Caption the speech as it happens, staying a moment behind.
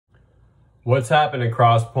What's happening,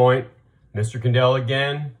 Cross Point? Mr. Kindel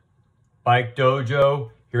again, Bike Dojo,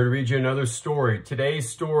 here to read you another story. Today's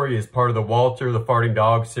story is part of the Walter the Farting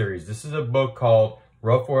Dog series. This is a book called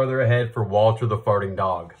Rough Weather Ahead for Walter the Farting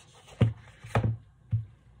Dog.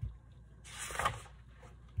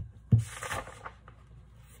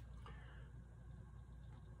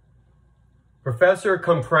 Professor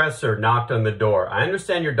Compressor knocked on the door. I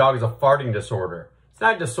understand your dog has a farting disorder. It's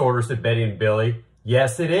not a disorder, said Betty and Billy.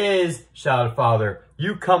 Yes, it is, shouted Father.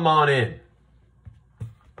 You come on in.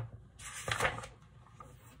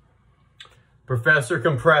 Professor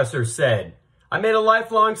Compressor said, I made a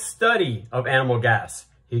lifelong study of animal gas.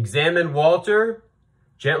 He examined Walter,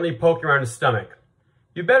 gently poking around his stomach.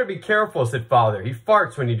 You better be careful, said Father. He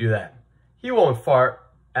farts when you do that. He won't fart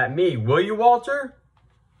at me, will you, Walter?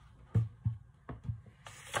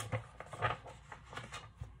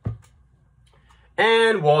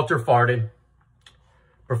 And Walter farted.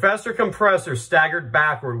 Professor Compressor staggered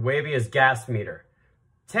backward, waving his gas meter.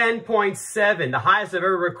 10.7, the highest I've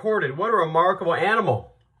ever recorded. What a remarkable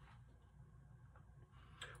animal.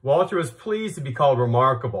 Walter was pleased to be called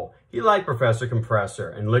remarkable. He liked Professor Compressor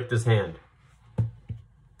and licked his hand.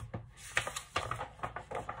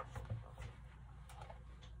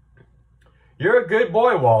 You're a good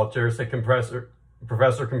boy, Walter, said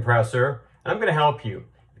Professor Compressor, and I'm going to help you.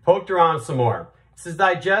 He poked around some more. It's his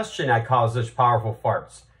digestion that causes such powerful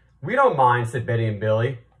farts. We don't mind, said Betty and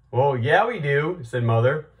Billy. Well, yeah, we do, said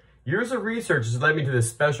Mother. Years of research has led me to this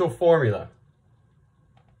special formula,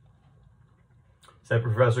 said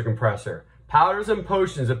Professor Compressor. Powders and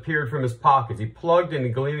potions appeared from his pockets. He plugged in the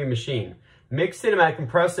gleaming machine, mixed it and I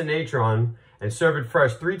compressed the natron and served it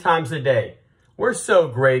fresh 3 times a day. We're so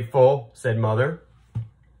grateful, said Mother.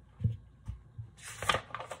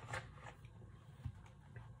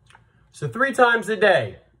 So 3 times a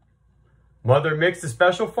day. Mother mixed a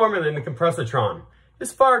special formula in the compressatron.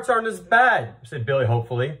 His farts aren't as bad, said Billy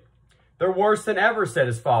hopefully. They're worse than ever, said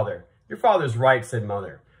his father. Your father's right, said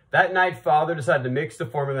Mother. That night, Father decided to mix the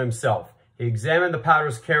formula himself. He examined the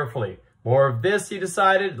powders carefully. More of this, he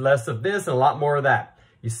decided, less of this, and a lot more of that.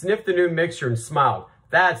 He sniffed the new mixture and smiled.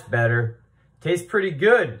 That's better. Tastes pretty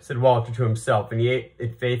good, said Walter to himself, and he ate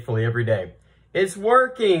it faithfully every day. It's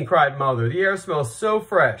working, cried Mother. The air smells so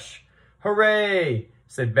fresh. Hooray,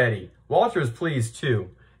 said Betty. Walter was pleased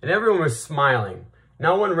too, and everyone was smiling.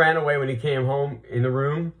 No one ran away when he came home in the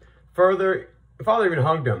room. Father even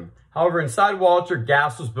hugged him. However, inside Walter,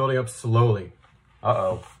 gas was building up slowly.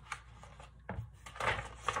 Uh-oh.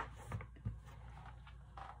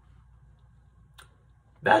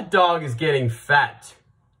 That dog is getting fat,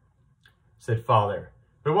 said Father.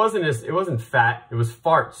 But it wasn't fat, it was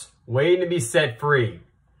farts, waiting to be set free.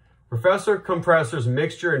 Professor Compressor's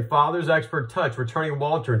mixture and Father's expert touch were turning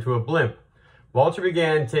Walter into a blimp. Walter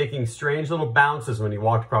began taking strange little bounces when he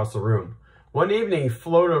walked across the room. One evening, he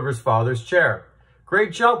floated over his father's chair.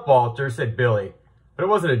 Great jump, Walter, said Billy. But it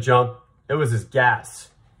wasn't a jump, it was his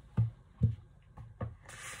gas.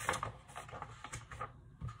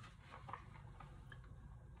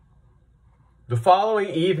 The following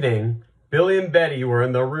evening, Billy and Betty were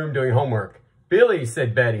in their room doing homework. Billy,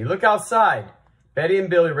 said Betty, look outside. Betty and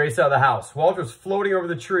Billy raced out of the house. Walter was floating over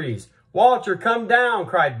the trees. Walter, come down,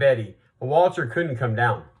 cried Betty. But Walter couldn't come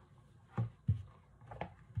down.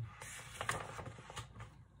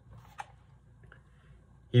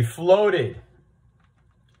 He floated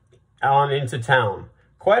on into town.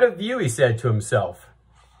 Quite a view, he said to himself.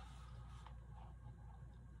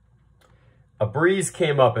 A breeze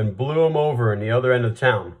came up and blew him over in the other end of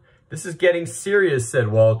town. This is getting serious, said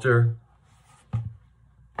Walter.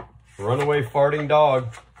 Runaway farting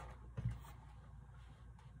dog.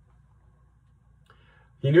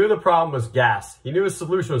 He knew the problem was gas. He knew his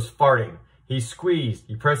solution was farting. He squeezed.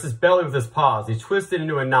 He pressed his belly with his paws. He twisted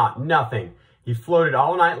into a knot. Nothing. He floated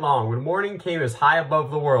all night long. When morning came, he was high above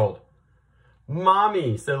the world.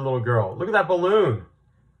 Mommy, said the little girl, look at that balloon.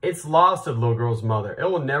 It's lost, said the little girl's mother. It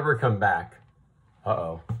will never come back.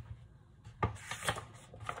 Uh-oh.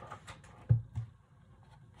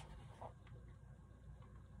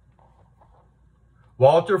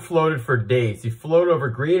 Walter floated for days. He floated over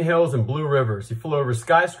green hills and blue rivers. He flew over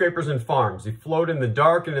skyscrapers and farms. He floated in the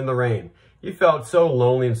dark and in the rain. He felt so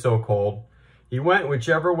lonely and so cold. He went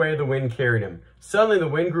whichever way the wind carried him. Suddenly the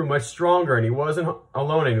wind grew much stronger and he wasn't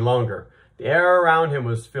alone any longer. The air around him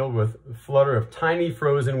was filled with the flutter of tiny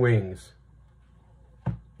frozen wings.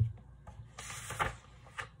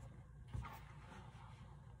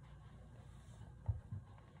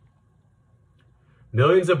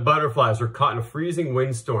 Millions of butterflies were caught in a freezing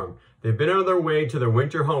windstorm. They'd been on their way to their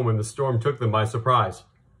winter home when the storm took them by surprise.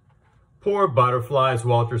 Poor butterflies,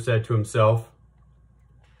 Walter said to himself.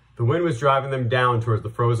 The wind was driving them down towards the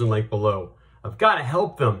frozen lake below. I've got to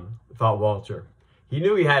help them, thought Walter. He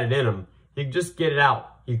knew he had it in him. He could just get it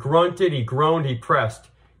out. He grunted, he groaned, he pressed.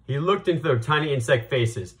 He looked into their tiny insect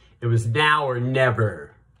faces. It was now or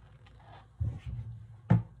never.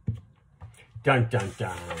 Dun, dun,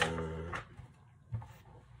 dun.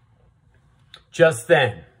 Just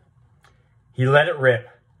then, he let it rip.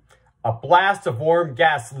 A blast of warm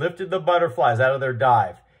gas lifted the butterflies out of their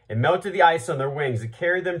dive. It melted the ice on their wings. It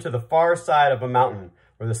carried them to the far side of a mountain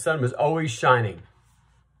where the sun was always shining.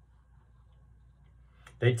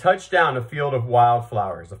 They touched down a field of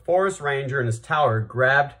wildflowers. The forest ranger in his tower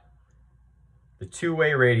grabbed the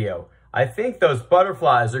two-way radio. I think those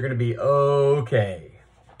butterflies are going to be okay.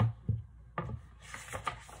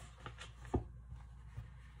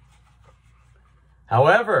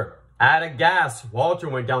 However, out of gas, Walter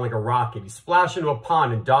went down like a rocket. He splashed into a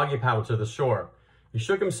pond and doggy paddled to the shore. He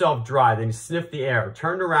shook himself dry, then he sniffed the air,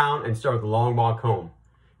 turned around, and started the long walk home.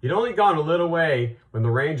 He'd only gone a little way when the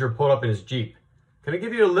ranger pulled up in his Jeep. Can I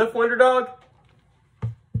give you a lift, Wonder Dog?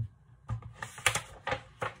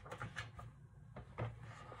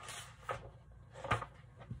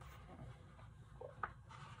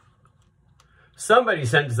 Somebody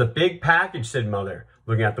sent us a big package, said Mother,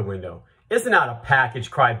 looking out the window. It's not a package,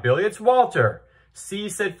 cried Billy. It's Walter. See,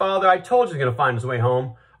 said Father, I told you he was going to find his way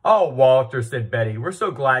home. Oh, Walter, said Betty, we're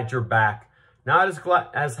so glad you're back. Not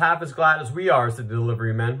as half as glad as we are, said the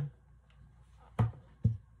delivery men.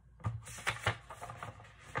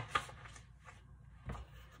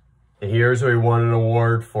 And here's who won an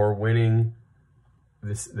award for winning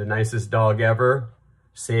the nicest dog ever,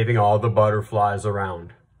 saving all the butterflies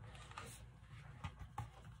around.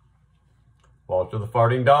 Walter the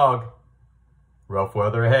farting dog. Rough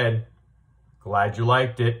weather ahead. Glad you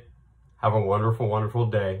liked it. Have a wonderful, wonderful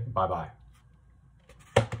day. Bye-bye.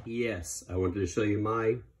 Yes, I wanted to show you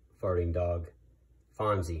my farting dog,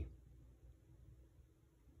 Fonzie.